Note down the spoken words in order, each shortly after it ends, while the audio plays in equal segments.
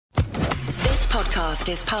podcast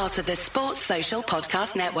is part of the Sports Social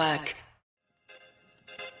Podcast Network.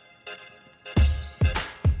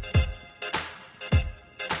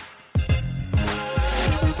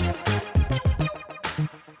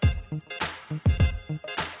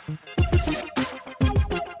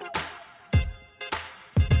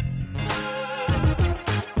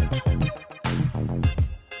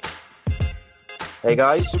 Hey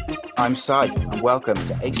guys, I'm Sai and welcome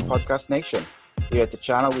to Ace Podcast Nation. Here at the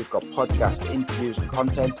channel we've got podcast interviews and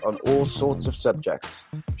content on all sorts of subjects.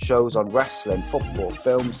 Shows on wrestling, football,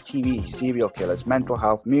 films, TV, serial killers, mental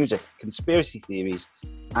health, music, conspiracy theories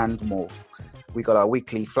and more. We got our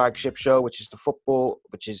weekly flagship show, which is the football,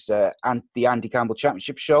 which is the Andy Campbell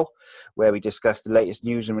Championship show, where we discuss the latest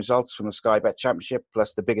news and results from the Sky Bet Championship,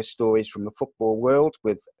 plus the biggest stories from the football world,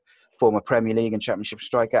 with former Premier League and Championship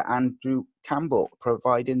striker Andrew Campbell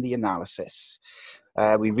providing the analysis.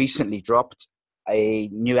 We recently dropped a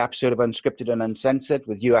new episode of Unscripted and Uncensored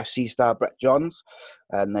with UFC star Brett Johns,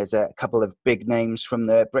 and there's a couple of big names from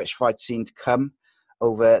the British fight scene to come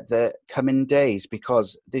over the coming days,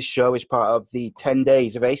 because this show is part of the 10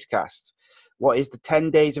 days of ACEcast. What is the 10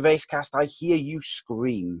 days of ACEcast? I hear you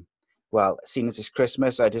scream. Well, seeing as it's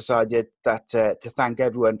Christmas, I decided that to thank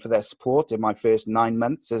everyone for their support in my first 9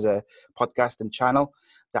 months as a podcast and channel,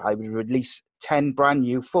 that I would release 10 brand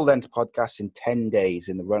new full-length podcasts in 10 days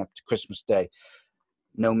in the run-up to Christmas Day.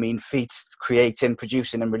 No mean feat creating,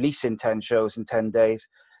 producing and releasing 10 shows in 10 days.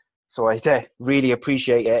 So I'd really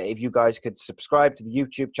appreciate it if you guys could subscribe to the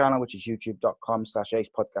YouTube channel, which is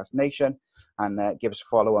youtube.com/AcePodcastNation, and give us a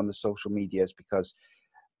follow on the social medias, because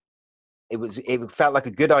it felt like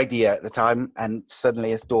a good idea at the time, and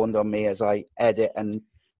suddenly it's dawned on me as I edit and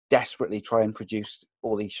desperately try and produce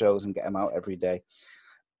all these shows and get them out every day,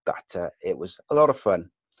 that it was a lot of fun.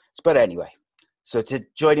 But anyway, so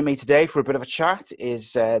joining me today for a bit of a chat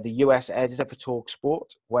is the US editor for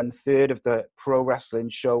Talksport, 1/3 of the Pro Wrestling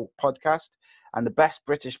Show podcast, and the best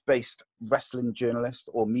British-based wrestling journalist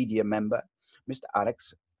or media member, Mr.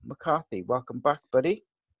 Alex McCarthy. Welcome back, buddy.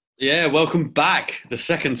 Yeah, welcome back. The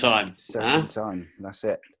second time. Second time, that's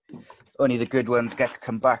it. Only the good ones get to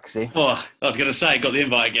come back, see? Oh, I was going to say, got the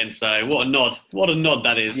invite again, so what a nod. What a nod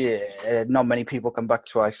that is. Yeah, not many people come back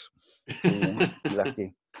twice. Yeah,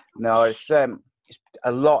 lucky. No, it's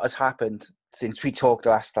a lot has happened since we talked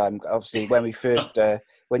last time. Obviously, when you first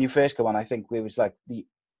come on, I think it was like the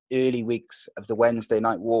early weeks of the Wednesday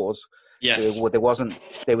Night Wars. Yes. So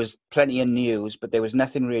there was plenty of news, but there was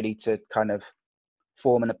nothing really to kind of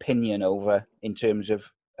form an opinion over in terms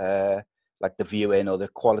of like the viewing or the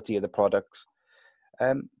quality of the products.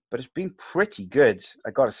 But it's been pretty good, I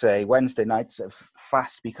got to say. Wednesday nights have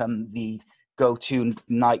fast become the go-to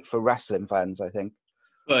night for wrestling fans, I think.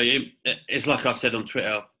 Well, it's like I've said on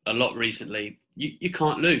Twitter a lot recently, you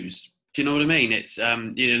can't lose. Do you know what I mean? It's,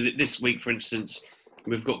 this week, for instance,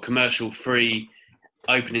 we've got commercial-free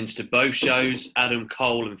openings to both shows, Adam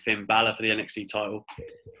Cole and Finn Balor for the NXT title.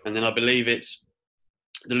 And then I believe it's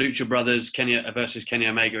the Lucha Brothers versus Kenny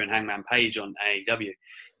Omega and Hangman Page on AEW.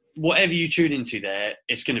 Whatever you tune into there,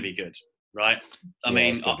 it's going to be good, right? I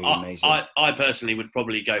mean, I personally would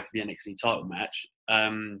probably go for the NXT title match,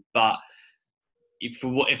 but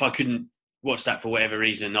if I couldn't watch that for whatever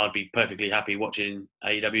reason, I'd be perfectly happy watching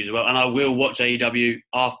AEW as well, and I will watch AEW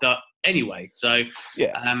after anyway. So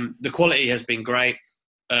the quality has been great.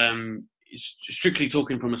 Strictly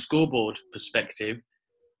talking from a scoreboard perspective,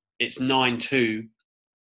 it's 9-2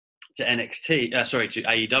 to to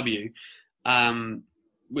AEW,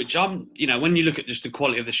 which when you look at just the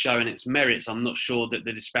quality of the show and its merits, I'm not sure that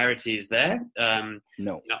the disparity is there.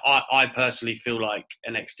 No. I personally feel like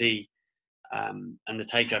NXT and the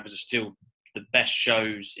takeovers are still the best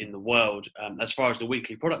shows in the world. As far as the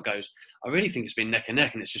weekly product goes, I really think it's been neck and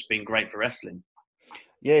neck, and it's just been great for wrestling.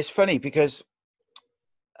 Yeah, it's funny because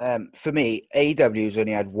for me, AEW's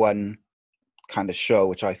only had one kind of show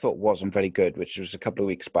which I thought wasn't very good, which was a couple of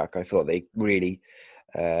weeks back. I thought they really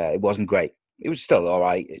it wasn't great. It was still all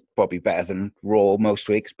right, probably better than Raw most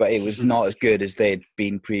weeks, but it was not as good as they had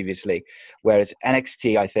been previously. Whereas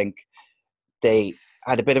NXT, I think they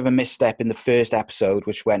had a bit of a misstep in the first episode,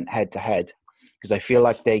 which went head to head, because I feel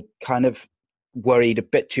like they kind of worried a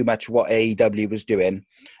bit too much what AEW was doing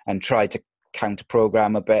and tried to counter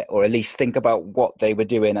program a bit, or at least think about what they were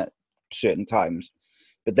doing at certain times.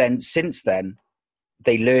 But then since then,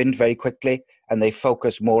 they learned very quickly and they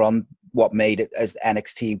focused more on what made it as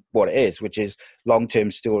NXT what it is, which is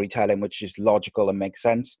long-term storytelling, which is logical and makes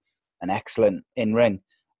sense and excellent in-ring.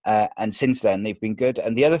 And since then, they've been good.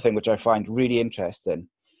 And the other thing which I find really interesting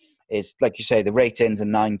is, like you say, the ratings are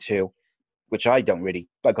 9-2, which I don't really,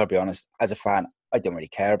 I got to be honest, as a fan, I don't really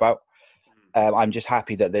care about. I'm just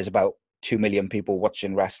happy that there's about 2 million people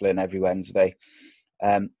watching wrestling every Wednesday.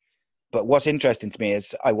 But what's interesting to me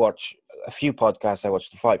is I watch a few podcasts. I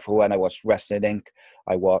watch The Fightful One, I watch Wrestling Inc.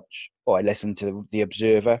 I listen to The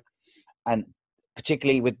Observer. And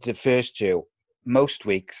particularly with the first two, most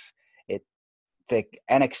weeks, the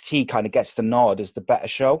NXT kind of gets the nod as the better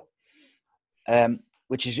show,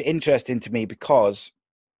 which is interesting to me because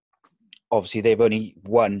obviously they've only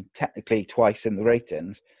won technically twice in the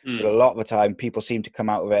ratings, but a lot of the time people seem to come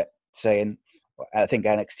out of it saying, I think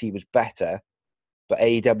NXT was better, but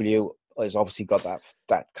AEW has obviously got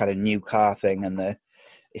that kind of new car thing, and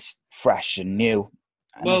it's fresh and new.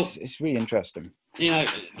 And it's really interesting.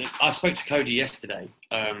 I spoke to Cody yesterday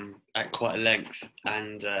at quite a length,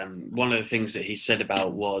 and one of the things that he said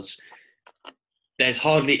about was there's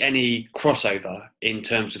hardly any crossover in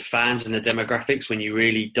terms of fans and the demographics when you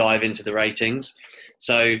really dive into the ratings.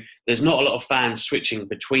 So there's not a lot of fans switching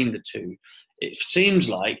between the two. It seems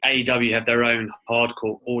like AEW have their own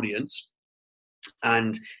hardcore audience,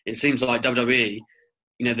 and it seems like WWE,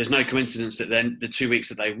 there's no coincidence that then the 2 weeks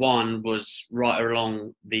that they won was right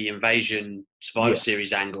along the Invasion Survivor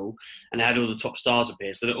Series angle, and they had all the top stars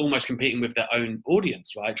appear. So they're almost competing with their own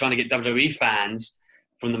audience, right? Trying to get WWE fans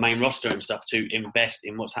from the main roster and stuff to invest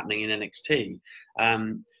in what's happening in NXT.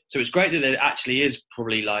 So it's great that there actually is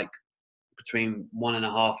probably like between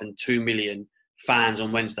 1.5 and 2 million fans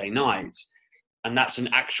on Wednesday nights. And that's an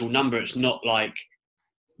actual number. It's not like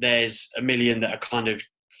there's a million that are kind of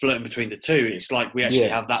flirting between the two. It's like we actually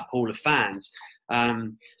have that pool of fans,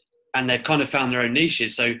 and they've kind of found their own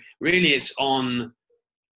niches. So really it's on,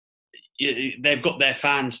 they've got their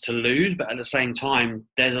fans to lose, but at the same time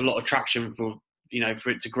there's a lot of traction for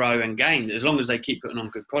it to grow and gain, as long as they keep putting on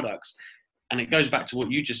good products. And it goes back to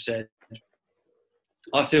what you just said.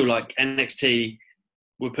 I feel like NXT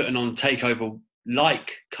were putting on takeover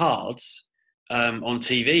like cards on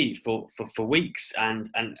TV for weeks, and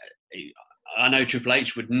I know Triple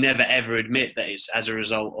H would never, ever admit that it's as a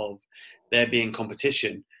result of there being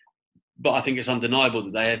competition. But I think it's undeniable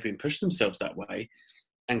that they have been pushed themselves that way.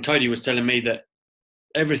 And Cody was telling me that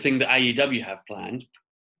everything that AEW have planned,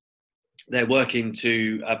 they're working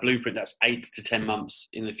to a blueprint that's 8 to 10 months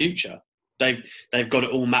in the future. They've got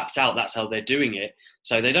it all mapped out. That's how they're doing it.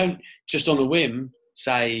 So they don't just on a whim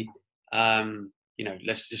say,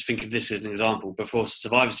 let's just think of this as an example. Before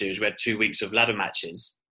Survivor Series, we had 2 weeks of ladder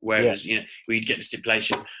matches. Whereas, we'd get the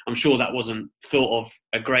stipulation. I'm sure that wasn't thought of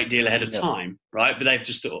a great deal ahead of time, right? But they've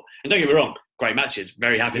just thought, and don't get me wrong, great matches,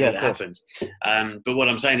 very happy that it happened. But what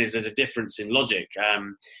I'm saying is there's a difference in logic,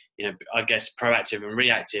 I guess proactive and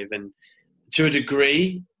reactive. And to a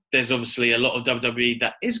degree, there's obviously a lot of WWE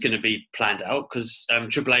that is going to be planned out because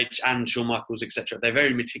Triple H and Shawn Michaels, etc., they're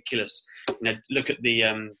very meticulous. Look at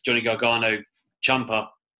the Johnny Gargano Ciampa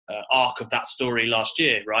arc of that story last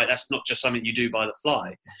year, right? That's not just something you do by the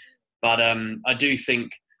fly. But I do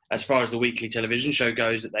think, as far as the weekly television show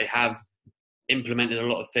goes, that they have implemented a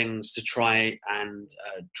lot of things to try and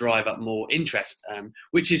drive up more interest,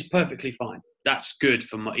 which is perfectly fine. That's good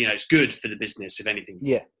for it's good for the business, if anything.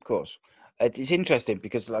 Yeah, of course. It's interesting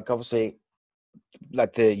because, obviously,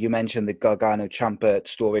 you mentioned the Gargano Ciampa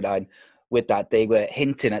storyline. With that, they were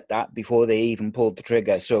hinting at that before they even pulled the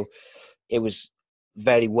trigger. So it was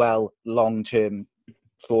very well long-term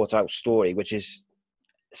thought-out story, which is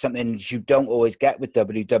something you don't always get with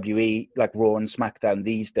WWE, like Raw and SmackDown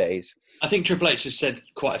these days. I think Triple H has said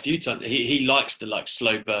quite a few times he likes the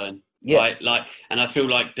slow burn, right? And I feel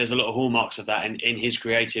like there's a lot of hallmarks of that in his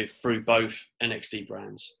creative through both NXT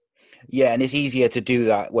brands. Yeah, and it's easier to do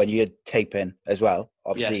that when you're taping as well.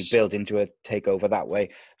 Obviously, build into a takeover that way.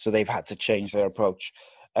 So they've had to change their approach.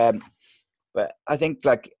 But I think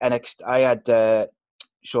NXT, I had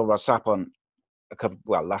Sean Ross Sapp on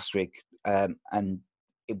last week, and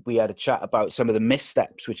we had a chat about some of the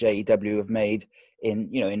missteps which AEW have made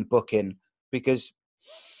in booking, because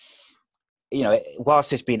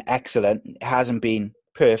whilst it's been excellent, it hasn't been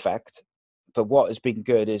perfect. But what has been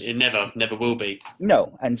good is it never will be.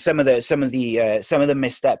 No, and some of the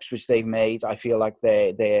missteps which they've made, I feel like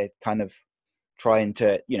they're kind of trying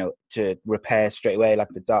to repair straight away. Like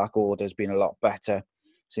the Dark Order has been a lot better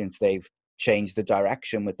since they've changed the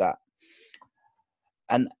direction with that.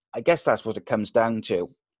 And I guess that's what it comes down to.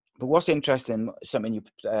 But what's interesting, something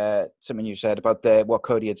you said about what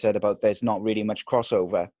Cody had said about there's not really much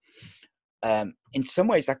crossover. In some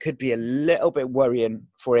ways, that could be a little bit worrying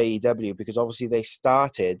for AEW, because obviously they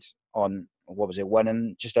started on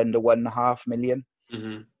just under 1.5 million,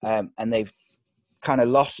 and they've kind of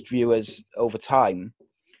lost viewers over time.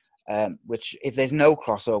 Which, if there's no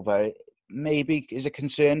crossover, maybe is a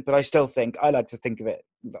concern. But I still think I like to think of it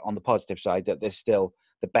on the positive side, that there's still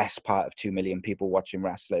the best part of 2 million people watching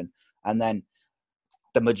wrestling. And then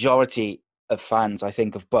the majority of fans, I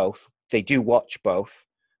think, of both, they do watch both,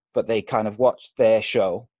 but they kind of watch their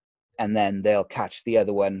show and then they'll catch the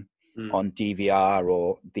other one on DVR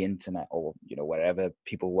or the internet or, wherever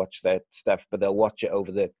people watch their stuff, but they'll watch it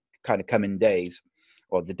over the kind of coming days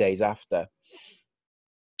or the days after.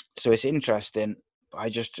 So it's interesting.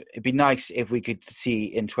 It'd be nice if we could see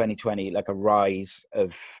in 2020 like a rise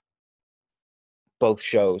of both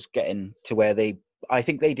shows getting to where I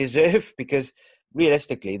think they deserve, because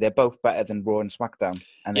realistically they're both better than Raw and SmackDown,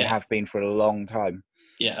 and they have been for a long time.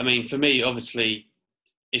 Yeah, I mean, for me, obviously,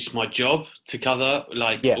 it's my job to cover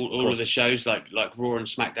all of the shows like Raw and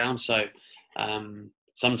SmackDown. So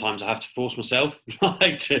sometimes I have to force myself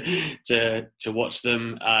to watch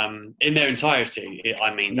them in their entirety.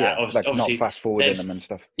 I mean, obviously not fast forwarding them and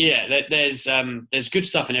stuff. Yeah, there's good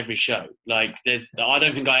stuff in every show. I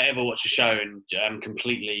don't think I ever watch a show and I'm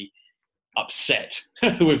completely upset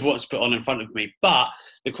with what's put on in front of me. But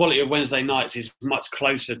the quality of Wednesday nights is much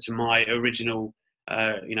closer to my original.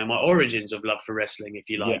 My origins of love for wrestling, if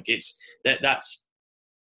you like. It's that's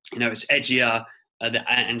it's edgier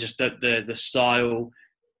and just the style,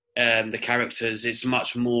 the characters. It's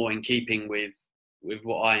much more in keeping with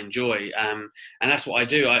what I enjoy, and that's what I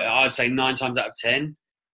do. I'd say 9 times out of 10,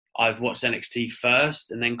 I've watched NXT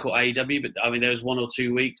first and then caught AEW. But I mean, there was 1 or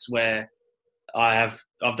 2 weeks where I've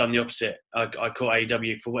done the opposite. I caught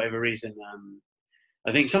AEW for whatever reason.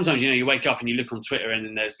 I think sometimes you wake up and you look on Twitter and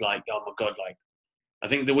then there's like, oh my god, like. I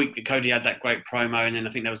think the week that Cody had that great promo, and then I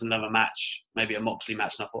think there was another match, maybe a Moxley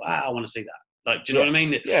match, and I thought, I want to see that. Do you know what I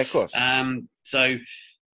mean? Yeah, of course. So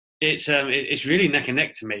it's really neck and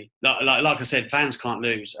neck to me. Like I said, fans can't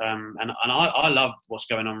lose, and I love what's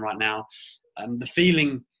going on right now. The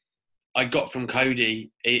feeling I got from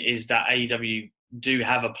Cody is that AEW do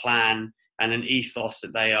have a plan and an ethos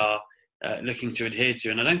that they are looking to adhere to,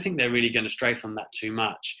 and I don't think they're really going to stray from that too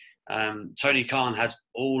much. Tony Khan has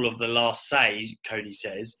all of the last say, Cody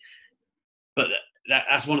says, but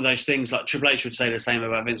that's one of those things. Like Triple H would say the same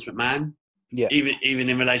about Vince McMahon. Yeah. Even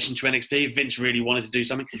in relation to NXT, Vince really wanted to do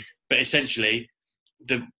something, but essentially,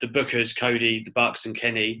 the bookers, Cody, the Bucks, and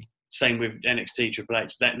Kenny. Same with NXT, Triple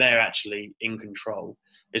H. They're actually in control.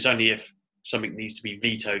 It's only if something needs to be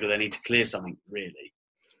vetoed or they need to clear something, really.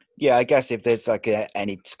 Yeah, I guess if there's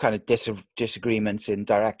any kind of disagreements in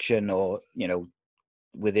direction or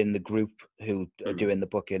within the group who are doing the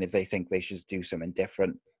booking, if they think they should do something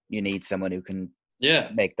different, you need someone who can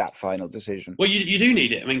make that final decision. Well, you do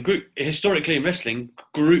need it. I mean, historically in wrestling,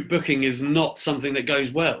 group booking is not something that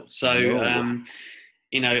goes well. So,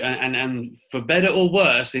 and for better or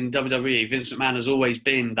worse in WWE, Vince McMahon has always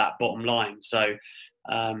been that bottom line. So,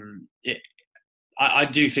 I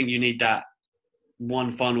do think you need that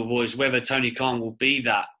one final voice. Whether Tony Khan will be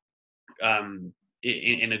that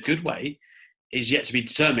in a good way is yet to be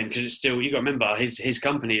determined, because it's still, you got to remember, his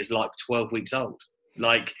company is like 12 weeks old,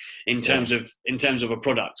 like in terms of a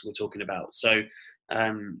product we're talking about. So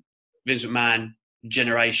Vince McMahon,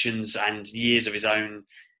 generations and years of his own,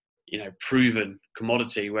 proven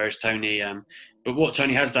commodity, whereas Tony, but what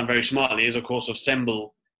Tony has done very smartly is, of course,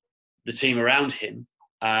 assemble the team around him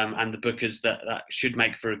and the bookers that should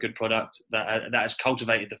make for a good product that has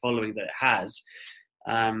cultivated the following that it has.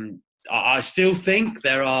 I still think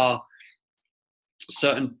there are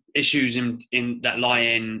certain issues in that lie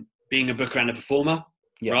in being a booker and a performer,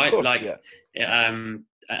 right? And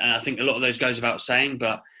I think a lot of those goes without saying,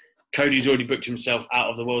 but Cody's already booked himself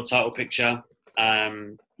out of the world title picture.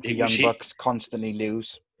 The Young Bucks constantly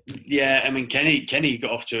lose. Yeah, I mean, Kenny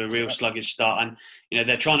got off to a real sluggish start, and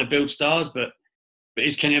they're trying to build stars, but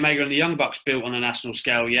is Kenny Omega and the Young Bucks built on a national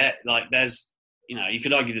scale yet? Like, there's, you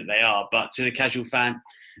could argue that they are, but to the casual fan,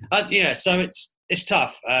 so it's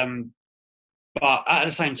tough. But at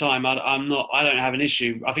the same time, I don't have an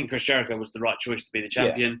issue. I think Chris Jericho was the right choice to be the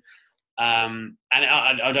champion. And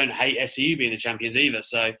I don't hate SCU being the champions either.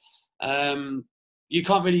 So you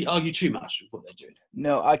can't really argue too much with what they're doing.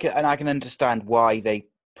 No, I can understand why they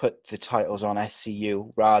put the titles on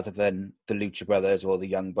SCU rather than the Lucha Brothers or the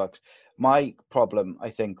Young Bucks. My problem,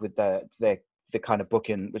 I think, with the kind of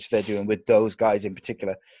booking which they're doing with those guys in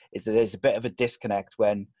particular is that there's a bit of a disconnect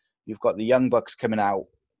when you've got the Young Bucks coming out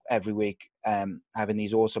every week, having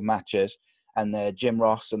these awesome matches, and the Jim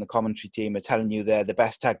Ross and the commentary team are telling you they're the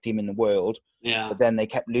best tag team in the world. Yeah. But then they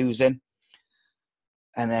kept losing.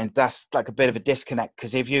 And then that's like a bit of a disconnect,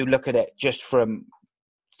 because if you look at it just from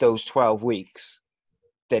those 12 weeks,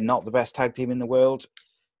 they're not the best tag team in the world.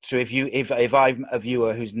 So if I'm a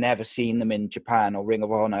viewer who's never seen them in Japan or Ring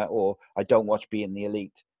of Honor, or I don't watch Being the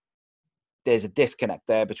Elite, there's a disconnect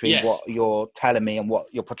there between what you're telling me and what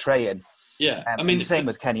you're portraying. Yeah, I mean, the same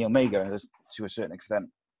with Kenny Omega to a certain extent.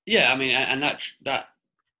 Yeah, I mean, and that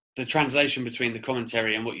the translation between the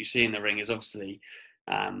commentary and what you see in the ring is obviously,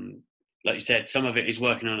 like you said, some of it is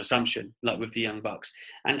working on assumption, like with the Young Bucks,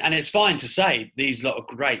 and it's fine to say these lot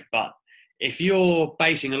are great, but if you're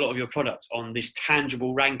basing a lot of your product on this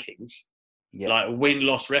tangible rankings, like a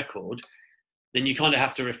win-loss record, then you kind of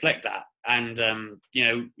have to reflect that. And,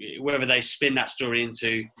 whether they spin that story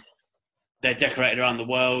into they're decorated around the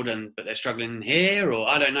world but they're struggling here, or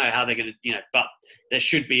I don't know how they're going to, but there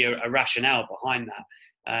should be a rationale behind that.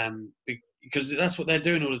 Because that's what they're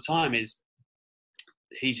doing all the time is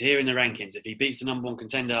he's here in the rankings. If he beats the number one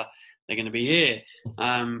contender, they're going to be here.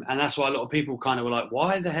 And that's why a lot of people kind of were like,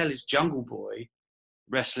 why the hell is Jungle Boy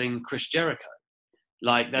wrestling Chris Jericho?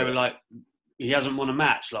 Like, they were like, he hasn't won a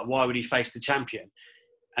match. Like, why would he face the champion?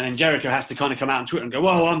 And then Jericho has to kind of come out on Twitter and go,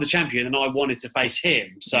 well, I'm the champion and I wanted to face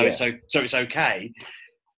him. So it's okay.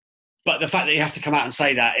 But the fact that he has to come out and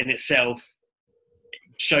say that in itself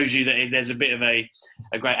shows you that there's a bit of a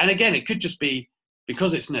great... And again, it could just be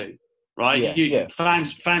because it's new, right?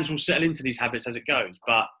 Fans will settle into these habits as it goes.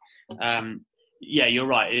 But, you're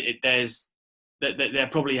right. They're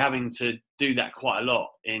probably having to do that quite a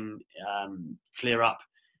lot in clear up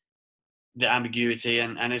the ambiguity,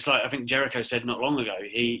 and it's like I think Jericho said not long ago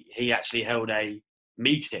he actually held a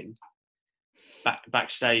meeting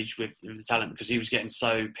backstage with the talent because he was getting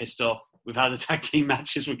so pissed off with how the tag team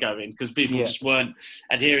matches were going because people just weren't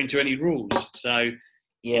adhering to any rules. So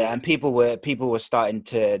and people were starting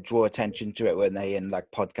to draw attention to it, weren't they, in like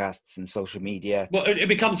podcasts and social media. Well, it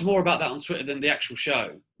becomes more about that on Twitter than the actual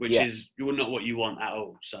show, which is not what you want at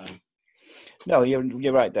all. So no,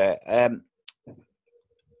 you're right there.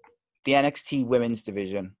 The NXT women's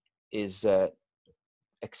division is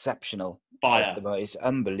exceptional. It's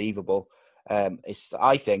unbelievable.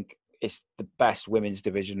 I think it's the best women's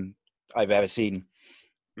division I've ever seen,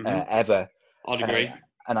 ever. I'd agree.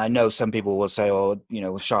 And I know some people will say,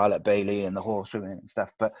 Charlotte, Bayley and the Horsewomen and stuff,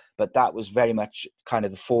 but that was very much kind of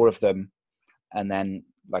the four of them. And then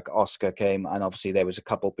like Asuka came, and obviously there was a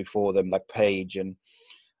couple before them, like Paige and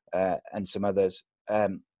some others.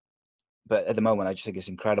 But at the moment, I just think it's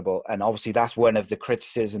incredible. And obviously that's one of the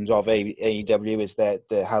criticisms of AEW is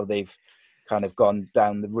how they've kind of gone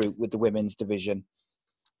down the route with the women's division.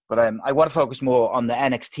 But I want to focus more on the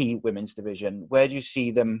NXT women's division. Where do you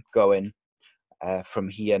see them going from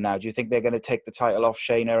here now? Do you think they're going to take the title off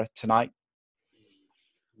Shayna tonight?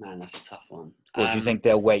 Man, that's a tough one. Or do you think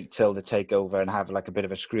they'll wait till the takeover and have like a bit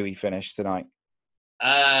of a screwy finish tonight?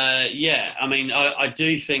 I mean, I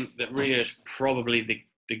do think that Rhea's probably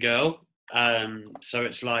the girl. So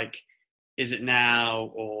it's like, is it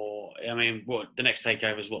now or, I mean, what the next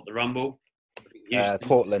takeover is? What, the Rumble?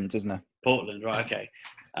 Portland, isn't it? Portland, right? Okay.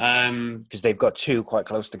 Because they've got two quite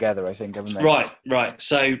close together, I think, haven't they? Right.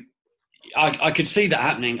 So I could see that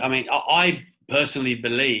happening. I mean, I personally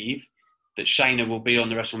believe that Shayna will be on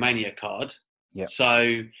the WrestleMania card. Yeah.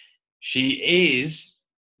 So she is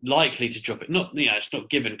likely to drop it. Not, it's not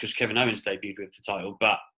given because Kevin Owens debuted with the title,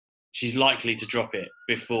 but she's likely to drop it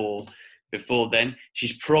before then.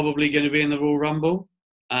 She's probably going to be in the Royal Rumble.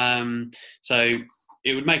 So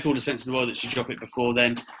it would make all the sense in the world that she drop it before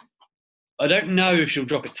then. I don't know if she'll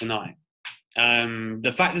drop it tonight.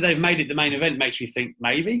 The fact that they've made it the main event makes me think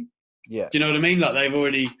maybe. Yeah. Do you know what I mean? Like they've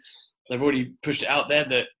already pushed it out there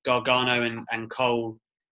that Gargano and Cole.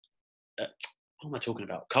 What am I talking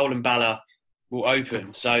about? Cole and Balor will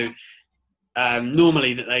open. So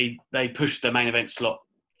normally that they push the main event slot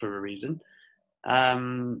for a reason.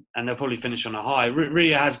 And they'll probably finish on a high.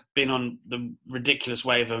 Rhea has been on the ridiculous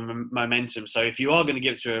wave of momentum. So if you are going to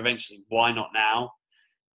give it to her eventually, why not now?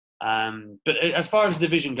 But as far as the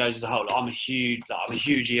division goes as a whole, I'm a huge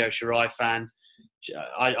Io Shirai fan.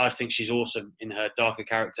 I think she's awesome in her darker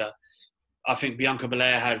character. I think Bianca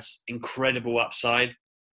Belair has incredible upside.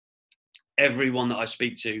 Everyone that I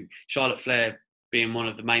speak to, Charlotte Flair being one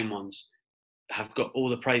of the main ones, have got all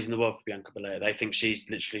the praise in the world for Bianca Belair. They think she's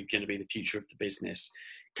literally going to be the future of the business.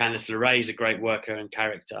 Candice LeRae is a great worker and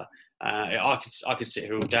character. I could sit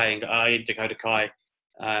here all day and go, Dakota Kai.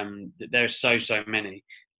 There's so many.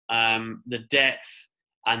 The depth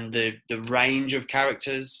and the range of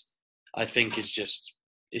characters, I think, is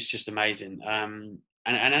just amazing. And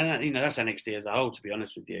that's NXT as a whole, to be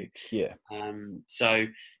honest with you. Yeah. So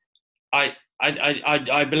I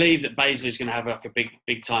believe that Baszler is going to have like a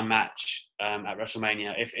big time match at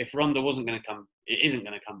WrestleMania. If Ronda isn't going to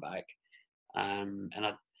come back, and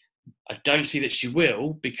I don't see that she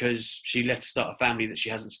will because she left to start a family that she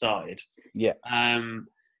hasn't started. Yeah.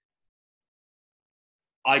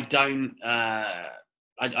 I don't.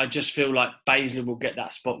 I just feel like Baszler will get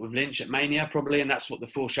that spot with Lynch at Mania probably, and that's what the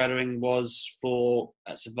foreshadowing was for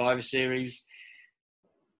Survivor Series.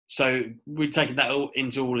 So we've taken that all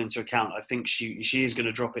into account. I think she is going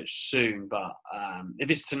to drop it soon, but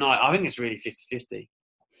if it's tonight, I think it's really 50-50.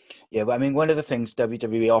 Yeah, but I mean, one of the things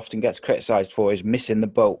WWE often gets criticised for is missing the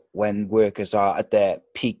boat when workers are at their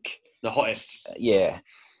peak, the hottest. Yeah,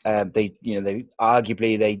 they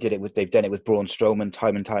arguably they've done it with Braun Strowman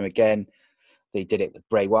time and time again. They did it with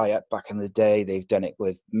Bray Wyatt back in the day. They've done it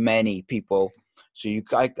with many people. So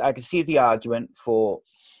I can see the argument for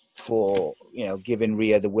giving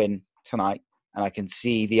Rhea the win tonight, and I can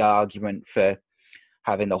see the argument for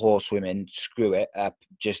having the horsewomen screw it up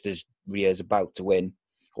just as Rhea's about to win,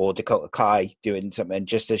 or Dakota Kai doing something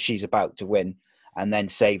just as she's about to win, and then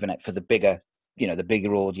saving it for the bigger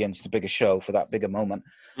audience, the bigger show, for that bigger moment.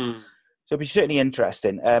 So it'll be certainly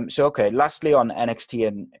interesting. Lastly on NXT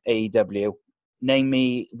and AEW, name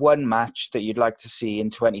me one match that you'd like to see in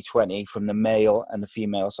 2020 from the male and the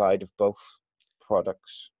female side of both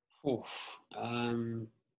products.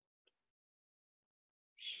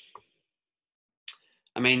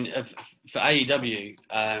 I mean, for AEW,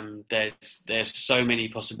 there's so many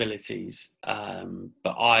possibilities.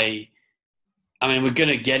 But I mean, we're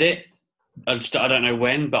gonna get it. I don't know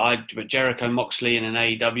when, but Jericho Moxley in an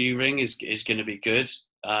AEW ring is going to be good.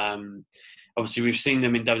 Obviously, we've seen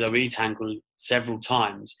them in WWE tangle several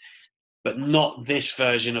times, but not this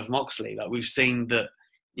version of Moxley. Like, we've seen that,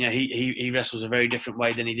 he wrestles a very different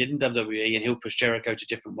way than he did in WWE, and he'll push Jericho to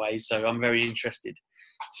different ways. So I'm very interested to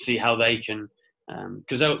see how they can,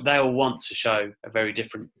 because they'll want to show a very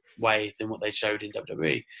different way than what they showed in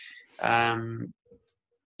WWE.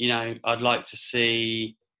 I'd like to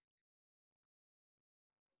see.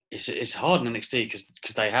 It's hard in NXT because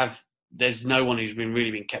there's no one who's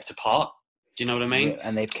really been kept apart. Do you know what I mean? Yeah,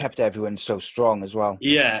 and they've kept everyone so strong as well.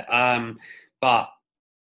 Yeah, but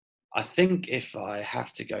I think if I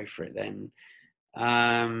have to go for it, then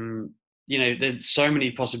there's so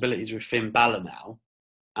many possibilities with Finn Balor now.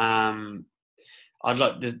 I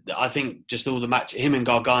think just all the match, him and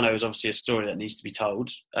Gargano is obviously a story that needs to be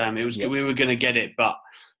told. We were going to get it, but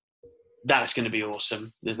that's going to be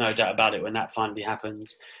awesome. There's no doubt about it when that finally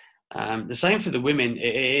happens. The same for the women.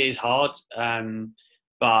 It is hard,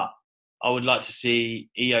 but I would like to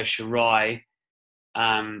see Io Shirai.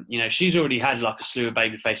 She's already had like a slew of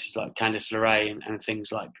baby faces like Candice LeRae and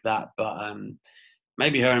things like that. But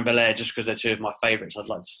maybe her and Belair, just because they're two of my favourites, I'd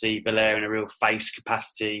like to see Belair in a real face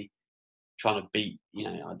capacity, trying to beat,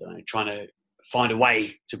 trying to find a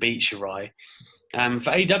way to beat Shirai.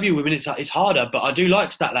 For AEW women, it's harder, but I do like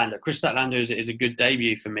Statlander. Chris Statlander is a good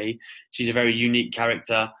debut for me. She's a very unique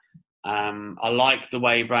character. I like the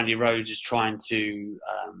way Brandy Rose is trying to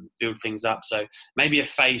build things up. So maybe a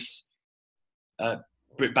face,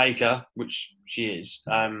 Britt Baker, which she is,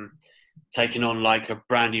 taking on like a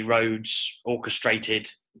Brandy Rhodes orchestrated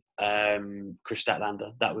Chris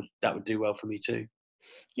Statlander. That would do well for me too.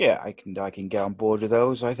 Yeah, I can get on board with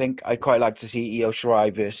those. I think I'd quite like to see Io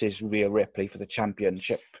Shirai versus Rhea Ripley for the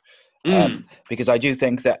championship, because I do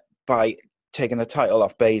think that by taking the title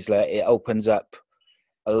off Baszler, it opens up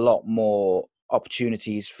a lot more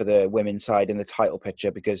opportunities for the women's side in the title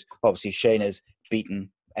picture, because obviously Shayna's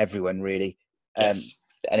beaten everyone really, and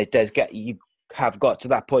it does you have got to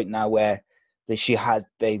that point now where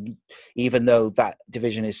even though that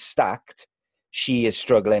division is stacked, she is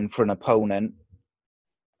struggling for an opponent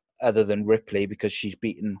other than Ripley because she's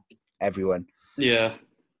beaten everyone. Yeah.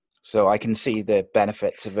 So I can see the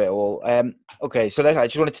benefits of it all. Okay, so I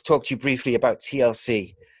just wanted to talk to you briefly about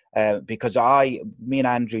TLC, because me and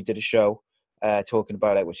Andrew did a show talking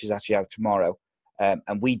about it, which is actually out tomorrow,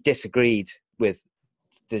 and we disagreed with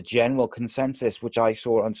the general consensus, which I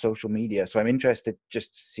saw on social media. So I'm interested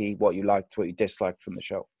just to see what you liked, what you disliked from the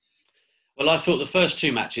show. Well, I thought the first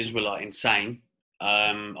two matches were like insane.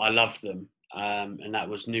 I loved them. And that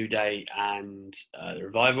was New Day and the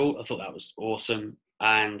Revival. I thought that was awesome.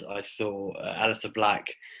 And I thought Aleister Black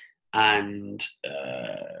and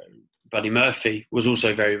Buddy Murphy was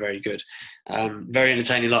also very, very good. Very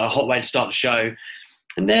entertaining, like a hot way to start the show.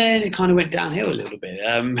 And then it kind of went downhill a little bit.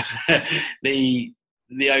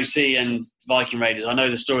 The OC and Viking Raiders, I know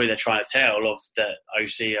the story they're trying to tell of that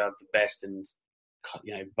OC are the best and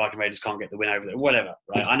Viking Raiders can't get the win over them, whatever,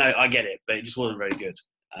 right? I get it, but it just wasn't very good.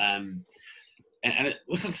 And it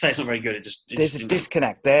wasn't to say it's not very good. There's a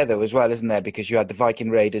disconnect there, though, as well, isn't there? Because you had the Viking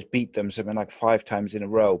Raiders beat them something like 5 times in a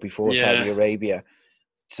row before Saudi Arabia.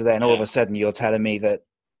 So then all of a sudden you're telling me that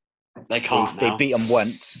they can't. They beat them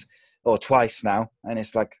once or twice now, and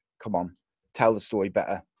it's like, come on, tell the story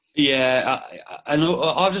better. Yeah, and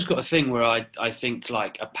I've just got a thing where I think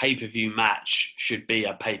like a pay-per-view match should be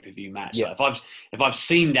a pay-per-view match. Yeah. Like if I've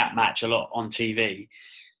seen that match a lot on TV,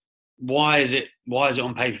 why is it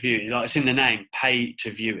on pay-per-view? Like, it's in the name, pay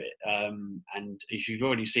to view it. And if you've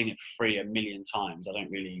already seen it for free a million times, I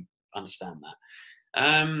don't really understand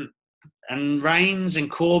that. And Reigns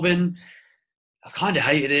and Corbin, I kind of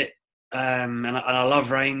hated it. And I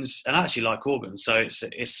love Reigns, and I actually like Corbin, so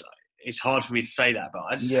it's hard for me to say that, but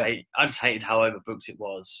I just hated how overbooked it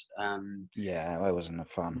was. I wasn't a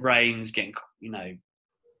fan. Reigns getting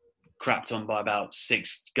crapped on by about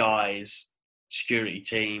 6 guys, security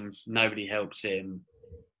team, nobody helps him,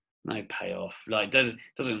 no payoff. Like,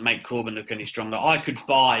 doesn't make Corbin look any stronger. I could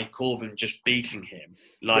buy Corbin just beating him,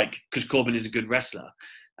 because Corbin is a good wrestler.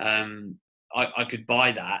 I could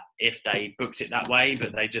buy that if they booked it that way,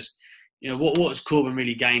 but they just, what has Corbin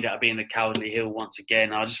really gained out of being the cowardly heel once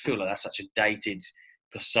again? I just feel like that's such a dated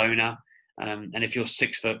persona. And if you're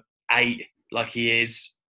 6'8" like he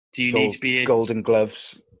is, do you need to be golden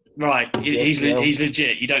gloves? Right, he's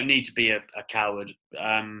legit. You don't need to be a coward.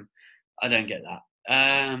 I don't get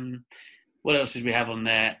that. What else did we have on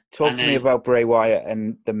there? Talk to me about Bray Wyatt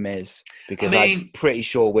and The Miz, because I'm pretty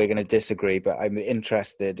sure we're going to disagree, but I'm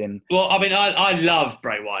interested in... Well, I love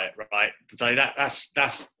Bray Wyatt, right? So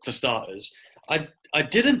that's for starters. I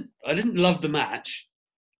didn't love the match.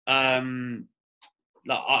 I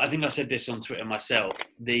think I said this on Twitter myself.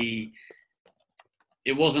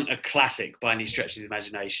 It wasn't a classic by any stretch of the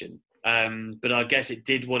imagination, but I guess it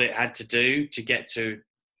did what it had to do to get to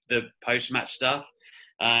the post-match stuff.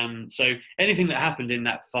 So anything that happened in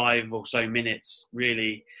that 5 or so minutes,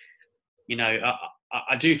 really,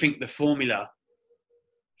 I do think the formula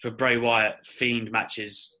for Bray Wyatt Fiend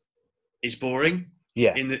matches is boring.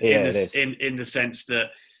 Yeah, in the sense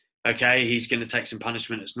that, okay, he's going to take some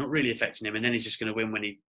punishment that's not really affecting him, and then he's just going to win when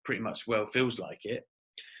he pretty much feels like it.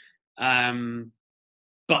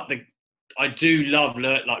 But I do love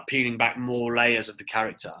like peeling back more layers of the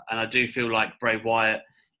character, and I do feel like Bray Wyatt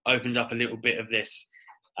opened up a little bit of this.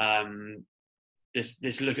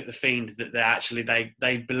 This look at the Fiend that they're actually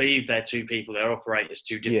they believe they're two people, they operate as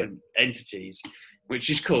two different entities, which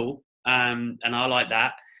is cool, and I like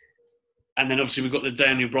that. And then obviously we've got the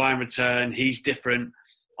Daniel Bryan return. He's different.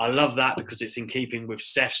 I love that because it's in keeping with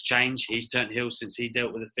Seth's change. He's turned heel since he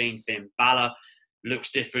dealt with the Fiend. Finn Balor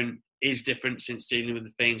looks different, is different since dealing with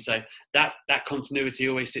the Fiend. So that continuity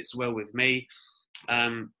always sits well with me.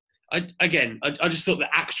 I just thought the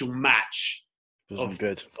actual match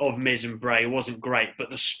of Miz and Bray wasn't great, but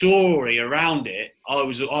the story around it, I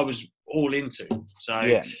was all into. So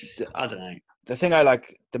I don't know. The thing I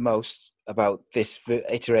like the most about this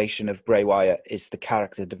iteration of Bray Wyatt is the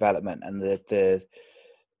character development, and the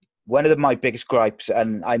one of my biggest gripes,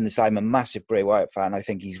 and I'm a massive Bray Wyatt fan. I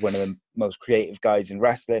think he's one of the most creative guys in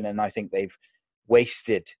wrestling, and I think they've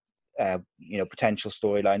wasted potential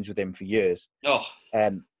storylines with him for years.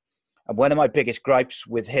 And one of my biggest gripes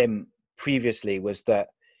with him previously was that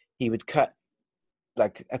he would cut,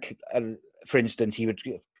 for instance, he would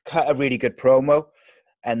cut a really good promo,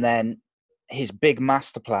 and then his big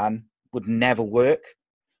master plan would never work.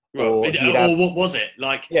 Or what was it?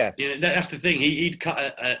 That's the thing. He'd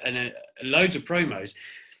cut loads of promos,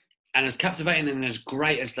 and as captivating and as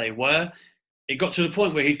great as they were, it got to the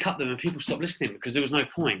point where he'd cut them and people stopped listening because there was no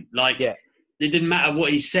point. It didn't matter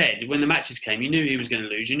what he said. When the matches came, you knew he was going to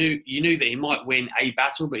lose. You knew that he might win a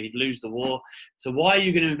battle, but he'd lose the war. So why are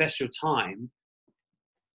you going to invest your time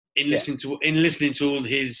in listening to all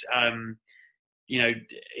his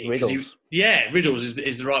riddles? Riddles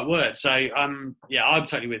is the right word. So I'm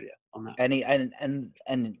totally with you on that.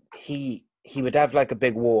 And he would have like a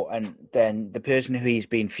big war, and then the person who he's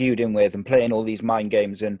been feuding with and playing all these mind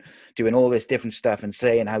games and doing all this different stuff and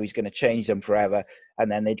saying how he's going to change them forever,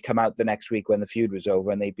 and then they'd come out the next week when the feud was over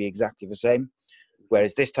and they'd be exactly the same.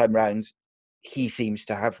 Whereas this time round, he seems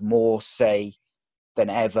to have more say than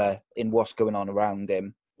ever in what's going on around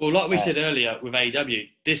him. Well, like we said earlier with AEW,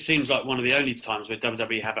 this seems like one of the only times where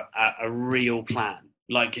WWE have a real plan.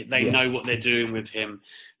 Like they know what they're doing with him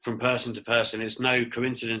from person to person. It's no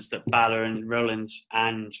coincidence that Balor and Rollins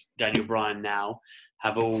and Daniel Bryan now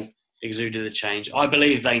have all exuded a change. I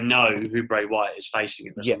believe they know who Bray Wyatt is facing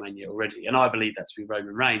at WrestleMania already, and I believe that to be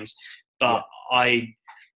Roman Reigns. But I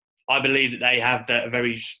believe that they have a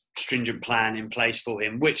very stringent plan in place for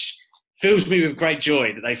him, which fills me with great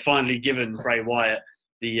joy that they've finally given Bray Wyatt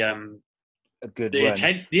the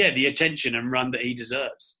attention and run that he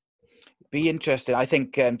deserves. Be interesting. I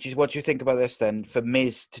think. What do you think about this then? For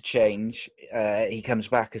Miz to change, he comes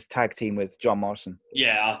back as tag team with John Morrison.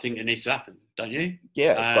 Yeah, I think it needs to happen, don't you?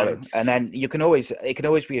 Yeah, it's got to. And then it can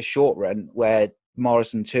always be a short run where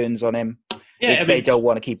Morrison turns on him. Yeah, if they don't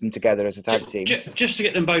want to keep them together as a tag team. Just to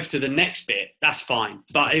get them both to the next bit, that's fine.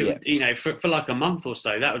 But, for like a month or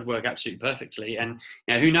so, that would work absolutely perfectly. And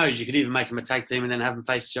who knows, you could even make them a tag team and then have them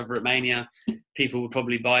face each other at Mania. People would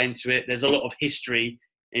probably buy into it. There's a lot of history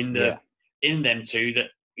in them two that,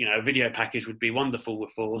 a video package would be wonderful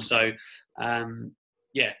for. So, I'm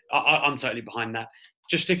totally behind that.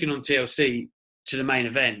 Just sticking on TLC to the main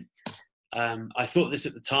event, I thought this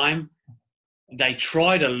at the time. They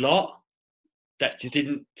tried a lot that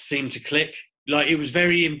didn't seem to click. Like, it was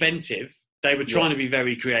very inventive. They were trying to be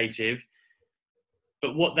very creative.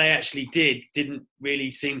 But what they actually didn't really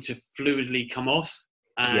seem to fluidly come off.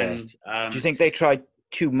 And do you think they tried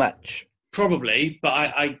too much? Probably, but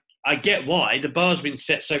I get why. The bar's been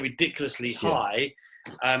set so ridiculously high.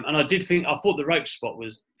 And I thought the rope spot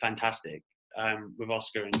was fantastic with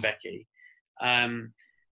Asuka and Becky.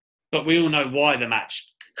 But we all know why the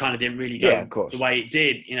match kind of didn't really go the way it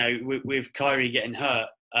did. With Kyrie getting hurt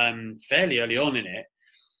fairly early on in it,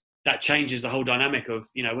 that changes the whole dynamic of,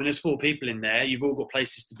 when there's 4 people in there, you've all got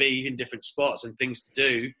places to be in different spots and things to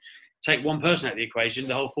do. Take one person out of the equation,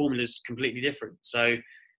 the whole formula is completely different. So,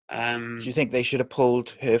 do you think they should have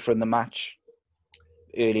pulled her from the match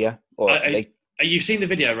earlier? Or you've seen the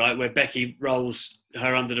video, right, where Becky rolls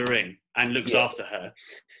her under the ring and looks after her.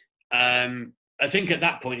 I think at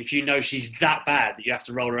that point, if you know she's that bad that you have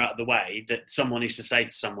to roll her out of the way, that someone needs to say to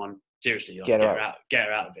someone, seriously, get her out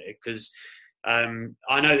of it. Because I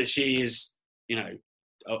know that she is,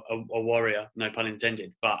 a warrior, no pun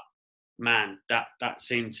intended. But man, that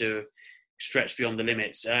seemed to stretch beyond the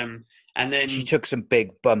limits. And then she took some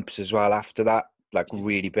big bumps as well after that, like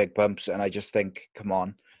really big bumps. And I just think, come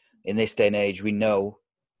on, in this day and age, we know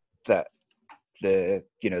that the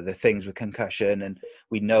things with concussion, and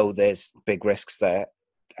we know there's big risks there.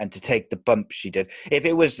 And to take the bump she did, if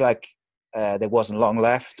it was like there wasn't long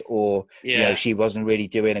left, or she wasn't really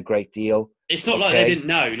doing a great deal, it's not like they didn't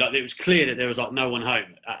know. Like, it was clear that there was like no one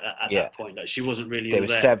home at that point. Like, she wasn't really there.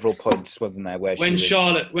 There were several points, wasn't there, where when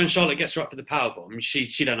Charlotte gets her up for the powerbomb,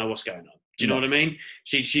 she don't know what's going on. Do you know what I mean?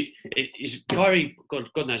 Kyrie,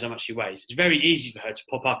 God knows how much she weighs. It's very easy for her to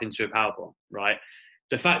pop up into a powerbomb, right?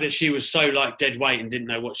 The fact that she was so like dead weight and didn't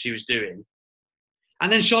know what she was doing.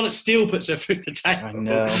 And then Charlotte still puts her through the table. I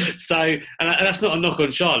know. So, and that's not a knock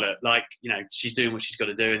on Charlotte. Like, she's doing what she's got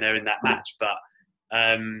to do and they're in that match. But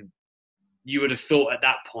you would have thought at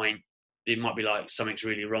that point, it might be like, something's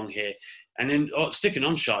really wrong here. And then sticking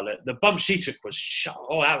on Charlotte, the bump she took was,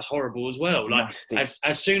 that was horrible as well. Like,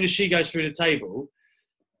 as soon as she goes through the table,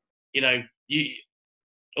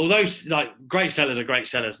 although like great sellers are great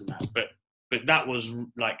sellers and that, but that was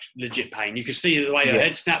like legit pain. You could see the way her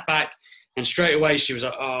head snapped back, and straight away she was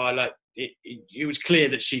like, it was clear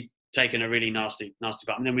that she'd taken a really nasty bump.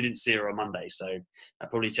 And then we didn't see her on Monday, so that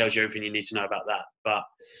probably tells you everything you need to know about that. But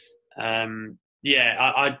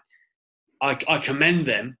I commend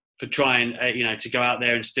them for trying, to go out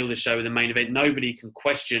there and steal the show with the main event. Nobody can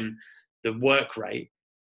question the work rate,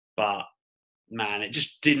 but man, it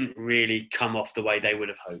just didn't really come off the way they would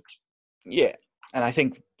have hoped. Yeah. And I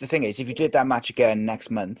think the thing is, if you did that match again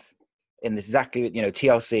next month in this exactly,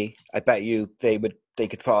 TLC, I bet you they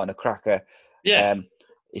could put on a cracker. Yeah.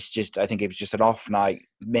 It's just, I think it was just an off night.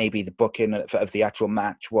 Maybe the booking of the actual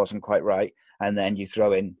match wasn't quite right. And then you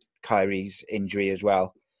throw in Kyrie's injury as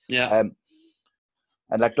well. Yeah.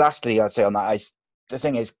 And like lastly, I'd say on that, the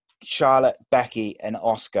thing is, Charlotte, Becky and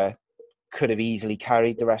Asuka could have easily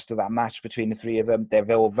carried the rest of that match between the three of them.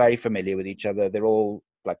 They're all very familiar with each other. They're all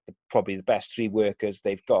like probably the best 3 workers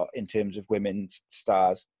they've got in terms of women's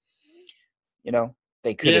stars.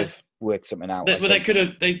 They could have worked something out. They could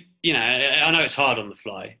have. I know it's hard on the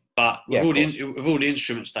fly, but with all the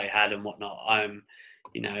instruments they had and whatnot,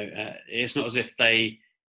 it's not as if they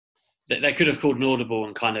could have called an audible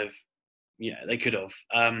and kind of, they could have.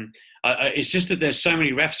 It's just that there's so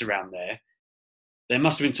many refs around there. They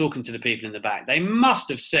must have been talking to the people in the back. They must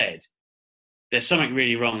have said, "There's something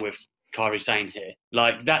really wrong with Kairi Sane here."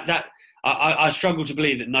 Like that. I struggle to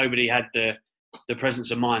believe that nobody had the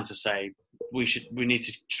presence of mind to say we need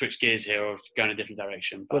to switch gears here or go in a different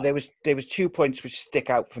direction. But, well, there was 2 points which stick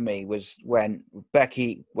out for me. Was when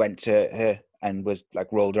Becky went to her and was like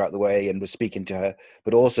rolled her out of the way and was speaking to her,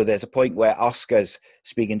 but also there's a point where Asuka's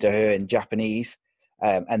speaking to her in Japanese,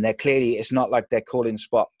 and they're clearly, it's not like they're calling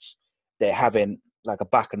spots. They're having like a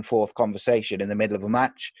back and forth conversation in the middle of a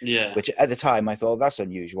match. Yeah. Which at the time I thought, that's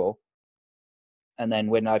unusual. And then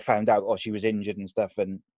when I found out, she was injured and stuff,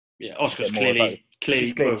 and Oscar's clearly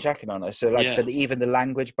checking on her. So even the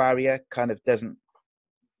language barrier kind of doesn't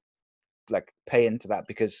pay into that,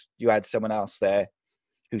 because you had someone else there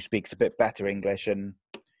who speaks a bit better English and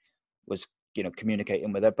was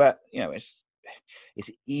communicating with her. But it's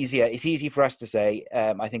easier. It's easy for us to say.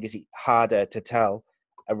 I think it's harder to tell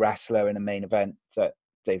a wrestler in a main event that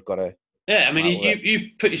they've got to. Yeah, I mean,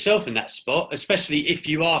 you put yourself in that spot, especially if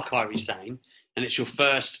you are Kairi Sane and it's your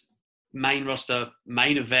first main roster,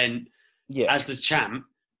 main event as the champ.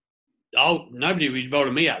 Nobody would roll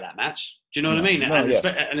me out of that match. Do you know what I mean?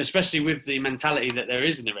 And especially with the mentality that there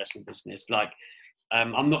is in the wrestling business,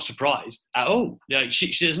 I'm not surprised at all.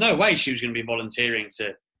 There's no way she was going to be volunteering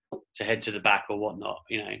to head to the back or whatnot.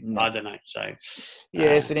 I don't know. So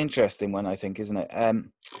it's an interesting one, I think, isn't it?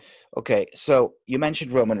 Okay, so you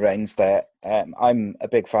mentioned Roman Reigns there. I'm a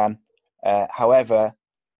big fan. However,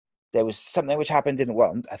 there was something which happened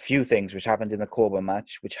a few things which happened in the Corbin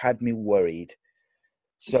match which had me worried.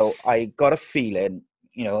 So I got a feeling,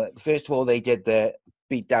 first of all, they did the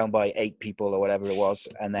beat down by 8 people or whatever it was,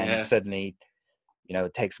 and then suddenly,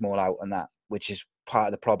 it takes them all out on that, which is part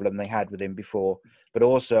of the problem they had with him before. But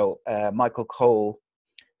also, Michael Cole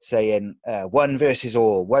saying one versus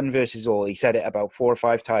all. He said it about 4 or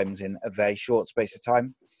 5 times in a very short space of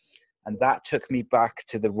time. And that took me back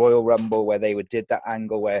to the Royal Rumble where they did that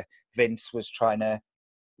angle where Vince was trying to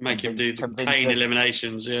make him do the pain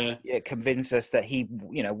eliminations. Yeah, convince us that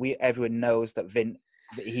everyone knows that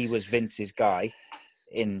he was Vince's guy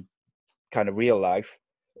in kind of real life,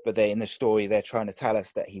 but in the story they're trying to tell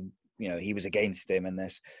us that he was against him in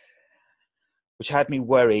this, which had me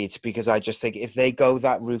worried, because I just think if they go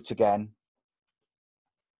that route again,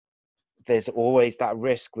 there's always that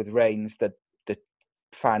risk with Reigns that the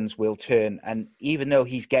fans will turn. And even though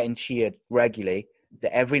he's getting cheered regularly,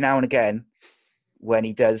 that every now and again, when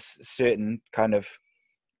he does certain kind of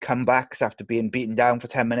comebacks after being beaten down for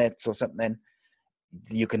 10 minutes or something,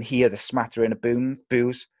 you can hear the smattering of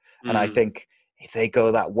boos. And I think if they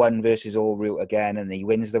go that one versus all route again and he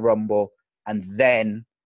wins the Rumble and then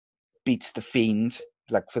beats the Fiend,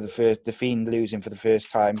 the Fiend losing for the first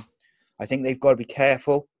time, I think they've got to be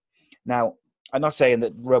careful. Now, I'm not saying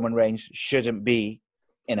that Roman Reigns shouldn't be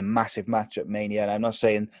in a massive match at Mania, and I'm not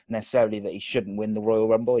saying necessarily that he shouldn't win the Royal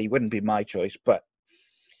Rumble. He wouldn't be my choice, but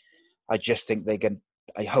I just think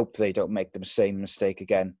I hope they don't make the same mistake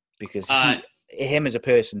again, because him as a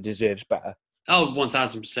person deserves better. Oh,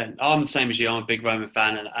 1,000%. I'm the same as you. I'm a big Roman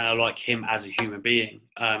fan, and I like him as a human being.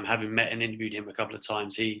 Having met and interviewed him a couple of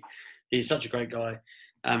times, he's such a great guy.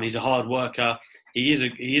 He's a hard worker. He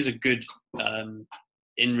is a good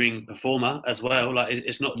in-ring performer as well.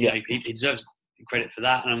 It's not he deserves credit for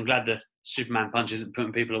that, and I'm glad the Superman punch isn't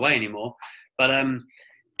putting people away anymore. But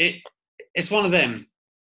it's one of them.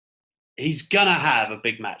 He's gonna have a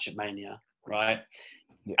big match at Mania, right?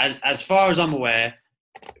 Yeah. As far as I'm aware,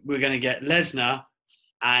 we're going to get Lesnar,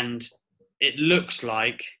 and it looks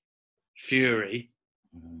like Fury,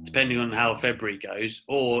 depending on how February goes,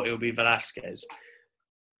 or it'll be Velasquez.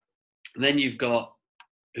 And then you've got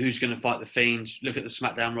who's going to fight the Fiend. Look at the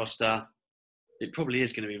SmackDown roster. It probably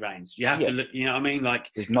is going to be Reigns. You have to look, you know what I mean?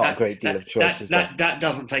 There's not a great deal of choices. That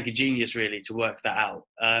doesn't take a genius really to work that out.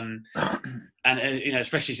 And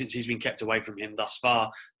especially since he's been kept away from him thus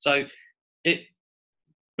far. What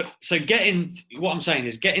I'm saying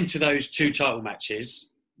is get into those 2 title matches.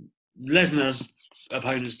 Lesnar's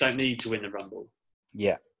opponents don't need to win the Rumble.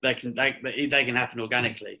 Yeah. They can happen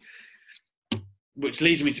organically. Which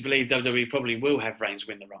leads me to believe WWE probably will have Reigns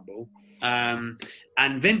win the Rumble.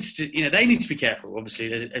 And Vince, they need to be careful,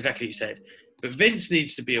 obviously, exactly what you said. But Vince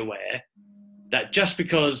needs to be aware that just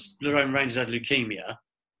because Roman Reigns has had leukemia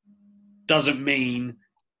doesn't mean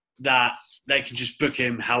that they can just book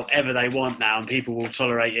him however they want now and people will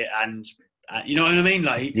tolerate it. And you know what I mean?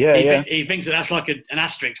 He thinks that that's like an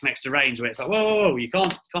asterisk next to Reigns, where it's like, whoa, you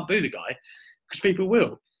can't boo the guy, because people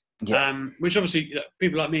will. Yeah. Which obviously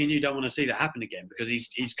people like me and you don't want to see that happen again, because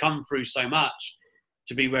he's come through so much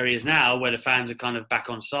to be where he is now, where the fans are kind of back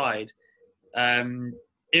on side.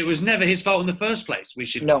 It was never his fault in the first place.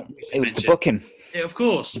 It was the booking. Yeah, of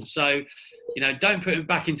course. So, don't put him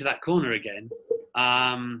back into that corner again.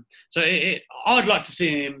 I'd like to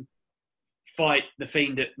see him fight the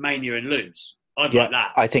Fiend at Mania and lose. I'd like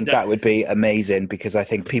that. I think that would be amazing, because I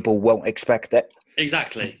think people won't expect it.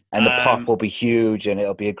 Exactly. And the pop will be huge, and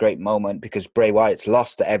it'll be a great moment, because Bray Wyatt's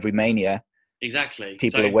lost at every Mania. Exactly.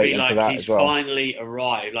 People are waiting for that as well. He's finally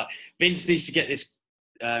arrived. Vince needs to get this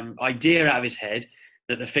idea out of his head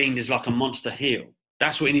that the Fiend is like a monster heel.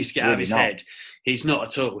 That's what he needs to get out of his not. head. He's not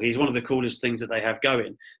at all. He's one of the coolest things that they have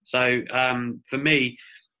going. So for me,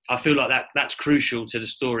 I feel like that's crucial to the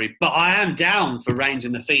story. But I am down for Reigns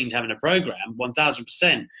and The Fiend having a program,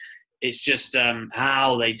 1,000%. It's just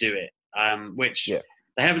how they do it, which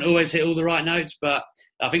they haven't always hit all the right notes, but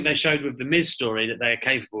I think they showed with the Miz story that they are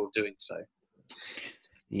capable of doing so.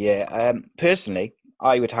 Yeah, personally,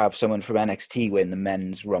 I would have someone from NXT win the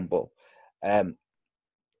men's Rumble. But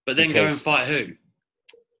then go and fight who?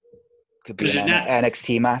 Could be an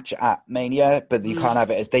NXT match at Mania, but you can't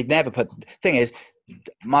have it as they never put. Thing is,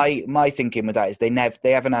 my thinking with that is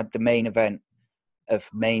they haven't had the main event of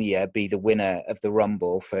Mania be the winner of the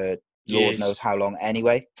Rumble for Lord knows how long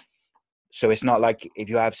anyway. So it's not like if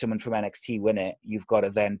you have someone from NXT win it, you've got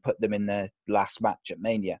to then put them in the last match at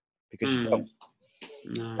Mania because you don't.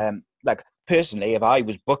 No. Like personally, if I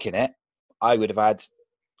was booking it, I would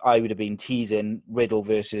have been teasing Riddle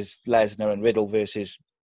versus Lesnar and Riddle versus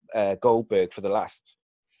Goldberg for the last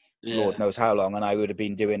Lord knows how long, and I would have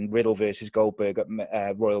been doing Riddle versus Goldberg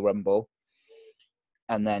at Royal Rumble,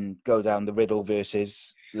 and then go down the Riddle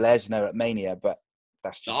versus Lesnar at Mania. But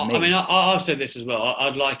that's just me. I mean, I've said this as well.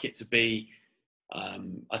 I'd like it to be.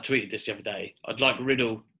 I tweeted this the other day. I'd like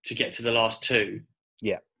Riddle to get to the last two.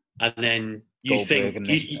 Yeah, and then Goldberg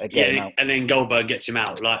and then Goldberg gets him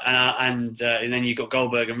out. And then you've got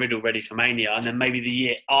Goldberg and Riddle ready for Mania, and then maybe the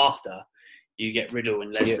year after you get Riddle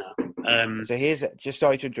and Lesnar. So here's just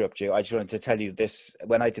sorry to interrupt you. I just wanted to tell you this.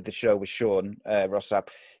 When I did the show with Sean Rossap,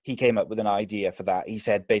 he came up with an idea for that. He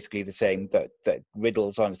said basically the same, that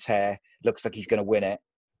Riddle's on a tear, looks like he's going to win it,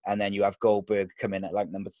 and then you have Goldberg come in at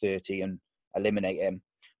like number 30 and eliminate him.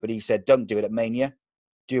 But he said, don't do it at Mania.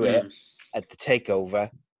 Do it at the TakeOver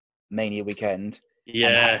Mania weekend. Yeah.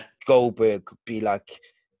 And have Goldberg be like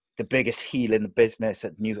the biggest heel in the business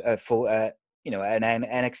at an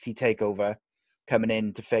NXT TakeOver, coming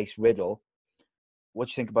in to face Riddle. What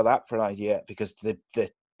do you think about that for an idea? Because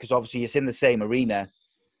because obviously it's in the same arena.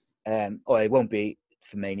 Or it won't be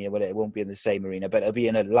for Mania, will it? It won't be in the same arena, but it'll be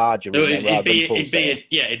in a large arena.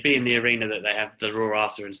 It'd be in the arena that they have the Raw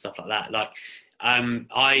after and stuff like that. Like,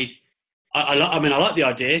 I like the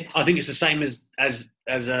idea. I think it's the same as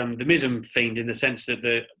the Miz and Fiend in the sense that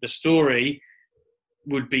the story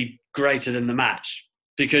would be greater than the match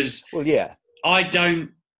because I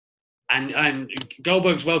don't. And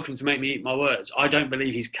Goldberg's welcome to make me eat my words. I don't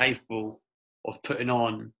believe he's capable of putting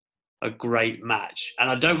on a great match. And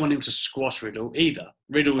I don't want him to squash Riddle either.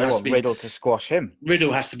 Riddle to squash him.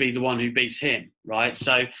 Riddle has to be the one who beats him, right?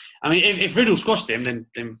 So, I mean, if Riddle squashed him, then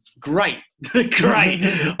great. Great.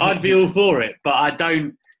 I'd be all for it. But I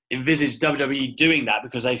don't envisage WWE doing that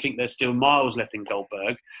because they think there's still miles left in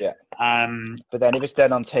Goldberg. Yeah. But then if it's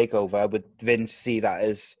done on TakeOver, would Vince see that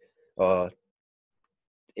as...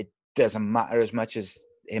 doesn't matter as much as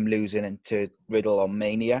him losing into Riddle on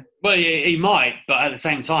Mania? Well, he might, but at the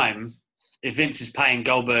same time, if Vince is paying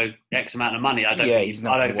Goldberg X amount of money, I don't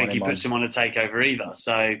think he puts him on a takeover either.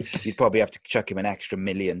 So you'd probably have to chuck him an extra $1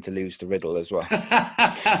 million to lose to Riddle as well.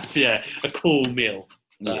 Yeah, a cool meal.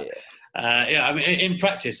 I mean, in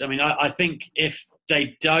practice, I mean, I think if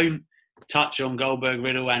they don't touch on Goldberg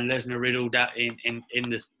Riddle and Lesnar Riddle in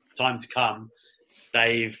the time to come,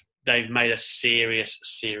 they've made a serious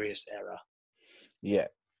error. Yeah,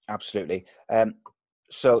 absolutely.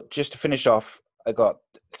 So just to finish off, I got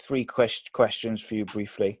 3 questions for you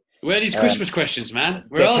briefly. Where are these Christmas questions, man?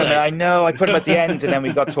 Where are they? I know. I put them at the end, and then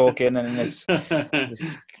we got talking, and it's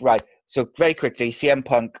right. So very quickly, CM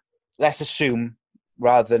Punk. Let's assume,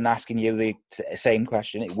 rather than asking you the same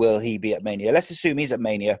question, will he be at Mania? Let's assume he's at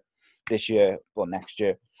Mania this year or next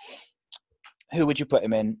year. Who would you put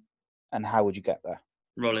him in, and how would you get there?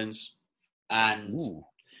 Rollins, and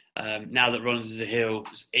now that Rollins is a heel,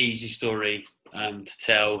 it's an easy story to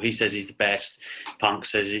tell. He says he's the best. Punk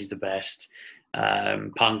says he's the best.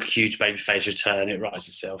 Punk, huge babyface return. It writes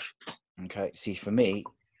itself. Okay. See, for me,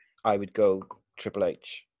 I would go Triple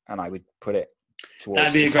H, and I would put it towards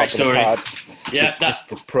that'd be a great story. Yeah, just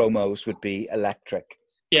the promos would be electric.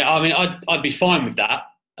 Yeah, I mean, I'd be fine with that.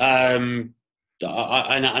 And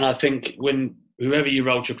I think when whoever you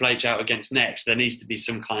roll Triple H out against next, there needs to be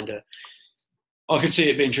some kind of... I could see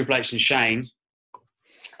it being Triple H and Shane,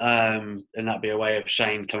 and that'd be a way of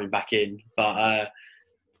Shane coming back in. But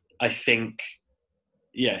I think,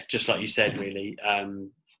 just like you said, really,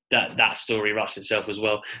 that story writes itself as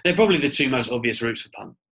well. They're probably the 2 most obvious routes for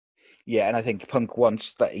Punk. Yeah, and I think Punk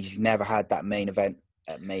wants that. He's never had that main event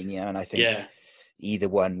at Mania, and I think either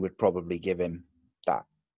one would probably give him that.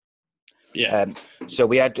 Yeah. So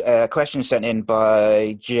we had a question sent in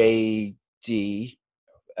by JD,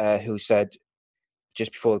 who said,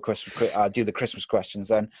 just before the Christmas, I'll do the Christmas questions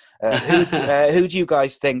then. Who do you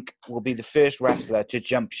guys think will be the first wrestler to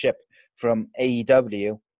jump ship from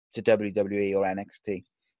AEW to WWE or NXT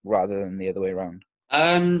rather than the other way around?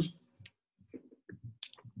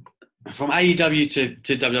 From AEW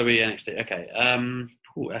to WWE NXT. Okay.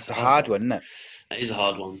 That's a hard one, isn't it? That is a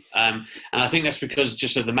hard one. And I think that's because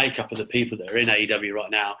just of the makeup of the people that are in AEW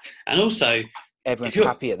right now. And also, everyone's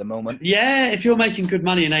happy at the moment. Yeah, if you're making good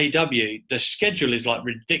money in AEW, the schedule is like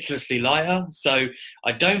ridiculously lighter. So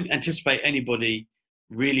I don't anticipate anybody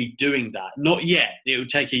really doing that. Not yet. It will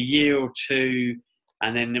take a year or two,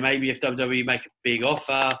 and then maybe if WWE make a big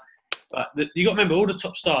offer. But you got to remember, all the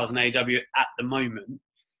top stars in AEW at the moment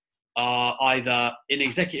are either in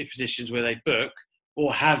executive positions where they book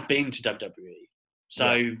or have been to WWE.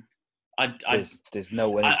 So yeah. There's no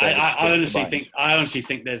one. I honestly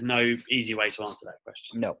think there's no easy way to answer that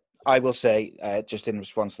question. No, I will say just in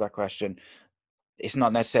response to that question, it's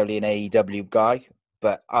not necessarily an AEW guy,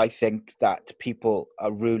 but I think that people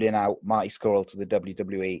are ruling out Marty Scurll to the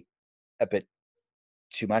WWE a bit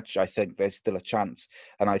too much. I think there's still a chance,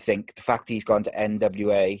 and I think the fact he's gone to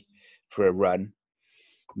NWA for a run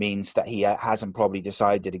means that he hasn't probably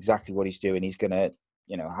decided exactly what he's doing. He's going to,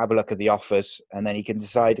 have a look at the offers, and then he can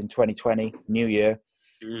decide in 2020, New Year.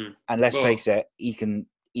 And let's face it, he's going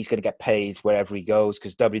to get paid wherever he goes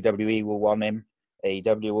because WWE will want him,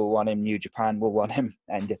 AEW will want him, New Japan will want him,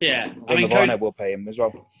 and Ring of Honor will pay him as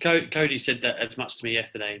well. Cody said that as much to me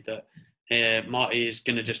yesterday, that Marty is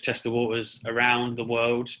going to just test the waters around the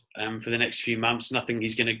world for the next few months. Nothing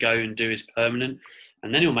he's going to go and do is permanent,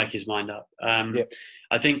 and then he'll make his mind up.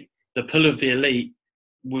 I think the pull of the elite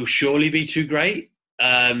will surely be too great,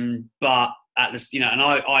 but at least, and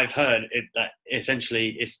I've heard that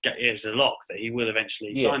essentially it's a lock that he will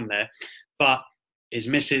eventually sign there. But his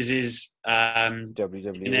missus is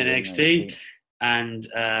WWE in NXT, and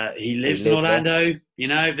he lives in Orlando.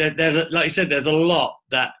 There's like you said, there's a lot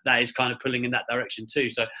that is kind of pulling in that direction too.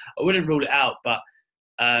 So I wouldn't rule it out, but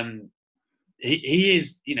he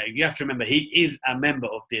is. You have to remember he is a member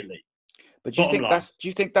of the elite. But do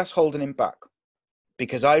you think that's holding him back?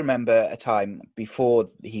 Because I remember a time before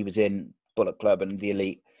he was in Bullet Club and the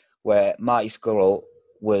Elite where Marty Scurll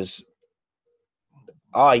was.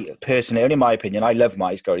 I personally, only in my opinion, I love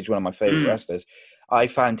Marty Scurll. He's one of my favourite wrestlers. I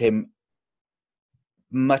found him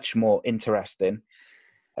much more interesting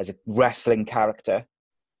as a wrestling character,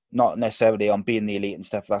 not necessarily on being the Elite and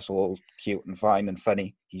stuff. That's all cute and fine and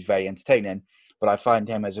funny. He's very entertaining. But I find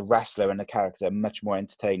him as a wrestler and a character much more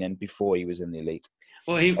entertaining before he was in the Elite.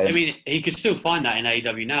 Well, he could still find that in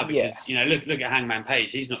AEW now because, look at Hangman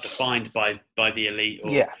Page. He's not defined by the Elite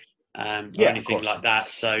or anything like that.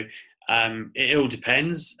 So it all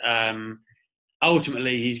depends.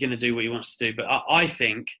 Ultimately, he's going to do what he wants to do. But I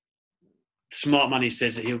think smart money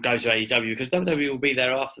says that he'll go to AEW because WWE will be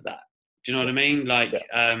there after that. Do you know what I mean?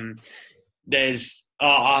 There's...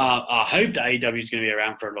 I hope that AEW is going to be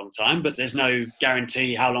around for a long time, but there's no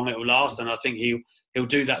guarantee how long it will last. And I think he'll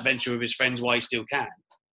do that venture with his friends while he still can.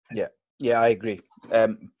 Yeah, I agree.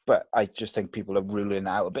 But I just think people are ruling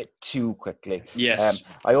out a bit too quickly. Yes.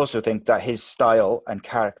 I also think that his style and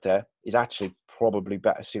character is actually probably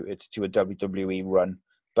better suited to a WWE run.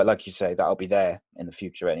 But like you say, that'll be there in the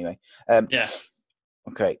future anyway.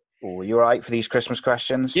 Okay. Oh, you all right for these Christmas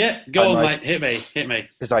questions? Yeah, go on, mate. Hit me.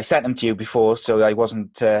 Because I sent them to you before, so I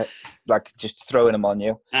wasn't just throwing them on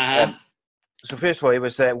you. So first of all, it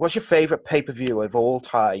was, what's your favourite pay-per-view of all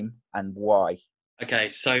time and why? Okay,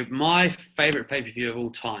 so my favourite pay-per-view of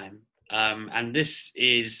all time, and this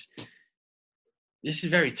is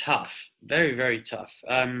very tough, very, very tough.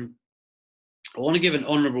 I want to give an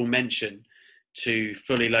honourable mention to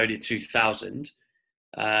Fully Loaded 2000.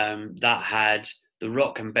 That had The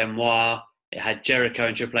Rock and Benoit. It had Jericho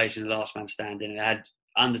and Triple H in the Last Man Standing. It had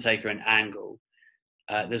Undertaker and Angle.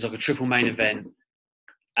 There's like a triple main event.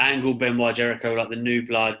 Angle, Benoit, Jericho were like the new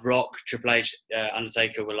blood. Rock, Triple H,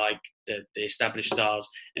 Undertaker were like the established stars.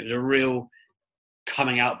 It was a real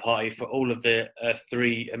coming out party for all of the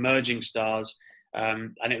three emerging stars.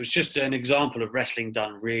 And it was just an example of wrestling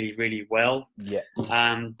done really, really well. Yeah.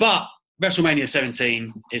 But WrestleMania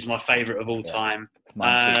 17 is my favourite of all time.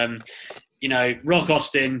 Rock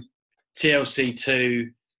Austin, TLC 2,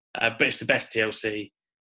 but it's the best TLC.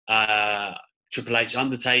 Triple H,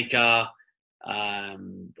 Undertaker. I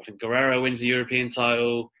think Guerrero wins the European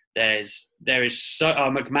title. There is so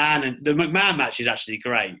McMahon, and the McMahon match is actually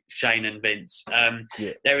great. Shane and Vince.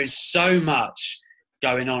 There is so much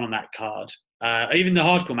going on that card. Even the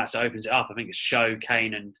hardcore match that opens it up, I think it's Show,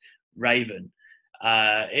 Kane, and Raven.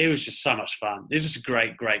 It was just so much fun. It was just a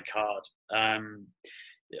great, great card.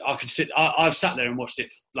 I've sat there and watched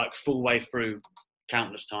it like full way through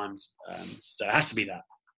countless times. So it has to be that.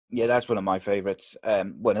 Yeah, that's one of my favourites.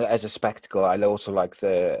 As a spectacle, I also like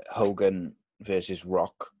the Hogan versus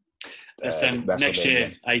Rock. That's then next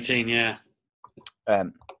year, 18, yeah.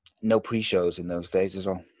 No pre-shows in those days as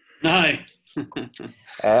well. No.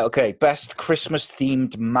 Okay, best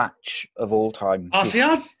Christmas-themed match of all time. Oh,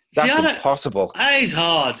 That's impossible. That is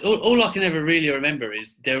hard. All I can ever really remember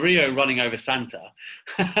is Del Rio running over Santa.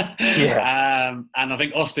 Yeah. And I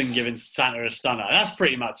think Austin giving Santa a stunner. That's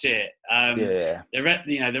pretty much it. Yeah. The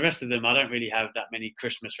rest of them, I don't really have that many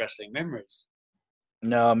Christmas wrestling memories.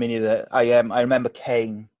 No, me neither. I remember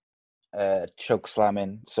Kane choke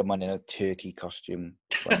slamming someone in a turkey costume,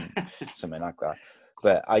 something like that.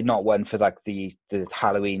 But I'm not one for like the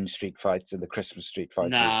Halloween street fights and the Christmas street fights.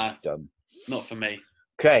 Nah, not for me.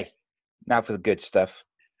 Okay, now for the good stuff.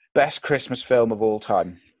 Best Christmas film of all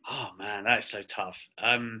time. Oh man, that is so tough.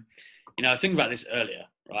 I was thinking about this earlier,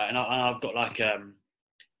 right? And I've got like an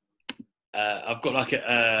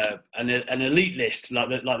elite list, like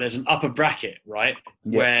there's an upper bracket, right?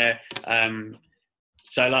 Yeah. Where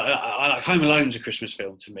so like I like Home Alone's a Christmas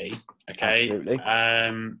film to me. Okay, absolutely.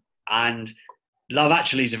 And Love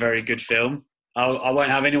Actually is a very good film. I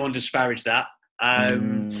won't have anyone disparage that. I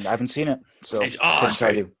haven't seen it, so it's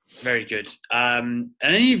very good. And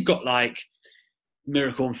then you've got like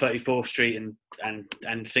Miracle on 34th Street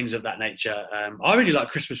and things of that nature. I really like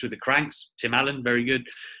Christmas with the Cranks. Tim Allen, very good.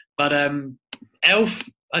 But Elf,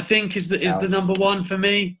 I think, is the number one for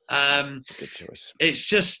me. It's a good choice. It's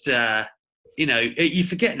just you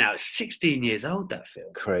forget now. It's 16 years old, that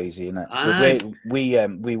film. Crazy, isn't it?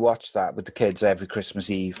 We watch that with the kids every Christmas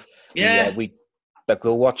Eve. Yeah.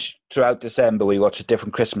 We'll watch throughout December. We watch a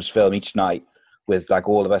different Christmas film each night with like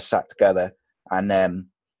all of us sat together, and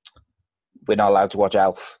we're not allowed to watch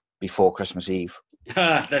Elf before Christmas Eve.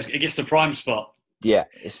 It gets the prime spot. Yeah,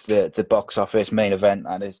 it's the box office main event,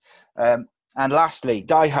 that is. And lastly,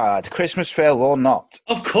 Die Hard, Christmas film or not?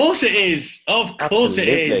 Of course it is. Of course it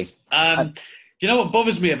is. Do you know what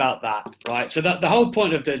bothers me about that? Right. So that the whole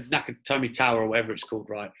point of the Nakatomi Tower or whatever it's called,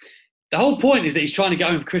 right? The whole point is that he's trying to get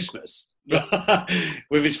home for Christmas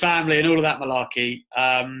with his family and all of that malarkey.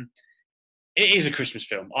 It is a Christmas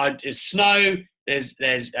film. It's snow. There's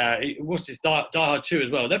what's this? Die Hard 2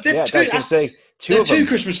 as well. They're two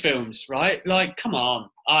Christmas films, right? Like, come on.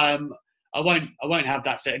 I won't have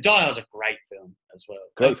that set. Die Hard's a great film as well.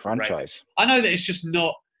 Great franchise. I know that it's just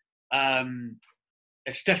not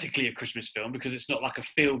aesthetically a Christmas film because it's not like a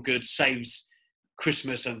feel-good saves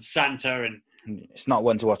Christmas and Santa and. It's not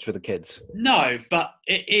one to watch with the kids. No, but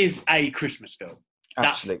it is a Christmas film.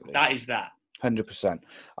 Absolutely. That is that. 100%.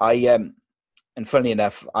 And funnily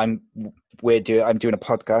enough, I'm doing a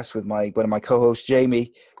podcast with one of my co-hosts,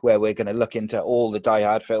 Jamie, where we're going to look into all the Die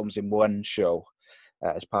Hard films in one show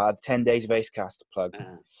as part of 10 Days of ACEcast plug.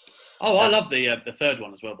 I love the third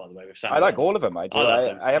one as well, by the way. With Sam. I like all of them. I do.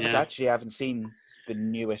 I haven't seen the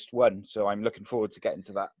newest one, so I'm looking forward to getting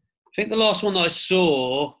to that. I think the last one that I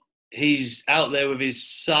saw, he's out there with his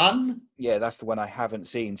son. Yeah, that's the one I haven't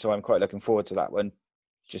seen, so I'm quite looking forward to that one,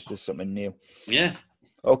 just as something new. Yeah.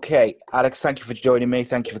 Okay, Alex, thank you for joining me.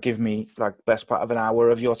 Thank you for giving me like best part of an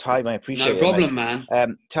hour of your time. I appreciate it. No problem,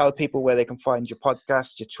 man. Tell people where they can find your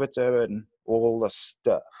podcast, your Twitter, and all the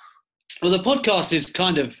stuff. Well, the podcast is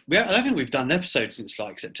kind of... I don't think we've done an episode since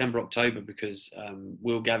like September, October, because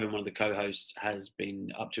Will Gavin, one of the co-hosts, has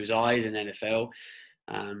been up to his eyes in NFL.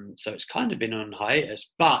 So it's kind of been on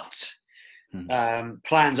hiatus. But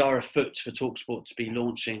plans are afoot for TalkSport to be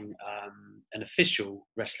launching an official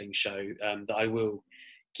wrestling show that I will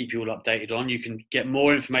keep you all updated on. You can get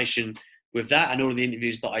more information with that and all of the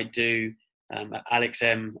interviews that I do at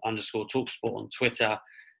AlexM_TalkSport on Twitter.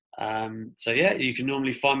 So yeah, you can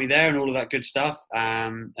normally find me there and all of that good stuff.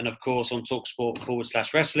 And of course on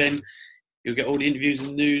TalkSport/wrestling, you'll get all the interviews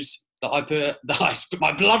and news that I put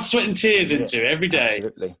my blood, sweat and tears into every day.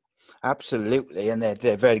 Absolutely. And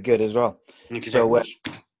they're very good as well. Thank you so much.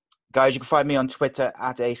 Guys, you can find me on Twitter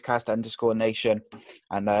at ACEcast_Nation.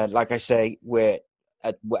 And like I say,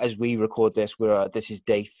 as we record this, this is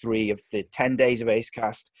day 3 of the 10 days of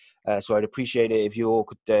ACEcast. So I'd appreciate it if you all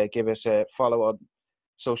could give us a follow on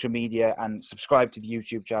social media and subscribe to the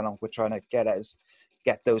YouTube channel. We're trying to get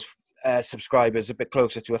those subscribers a bit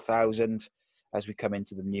closer to 1,000 as we come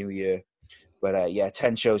into the new year. But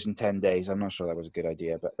 10 shows in 10 days. I'm not sure that was a good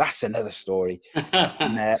idea, but that's another story.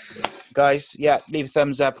 And, guys, leave a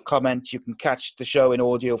thumbs up, comment. You can catch the show in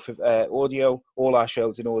audio, all our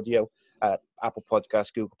shows in audio, Apple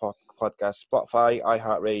Podcasts, Google Podcasts, Spotify,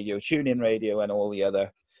 iHeartRadio, TuneIn Radio, and all the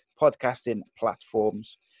other podcasting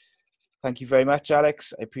platforms. Thank you very much,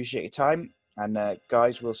 Alex. I appreciate your time. And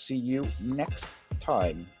guys, we'll see you next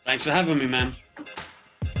time. Thanks for having me, man.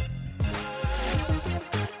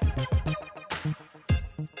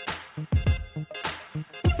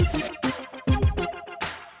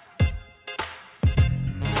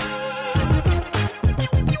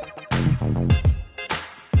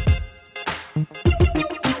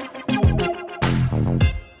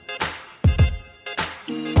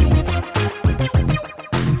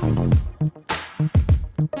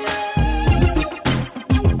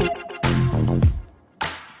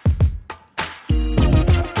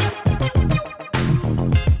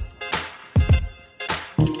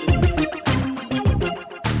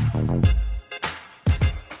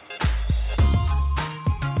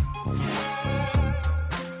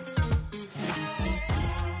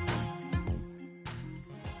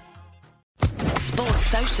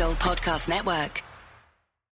 Social Podcast Network.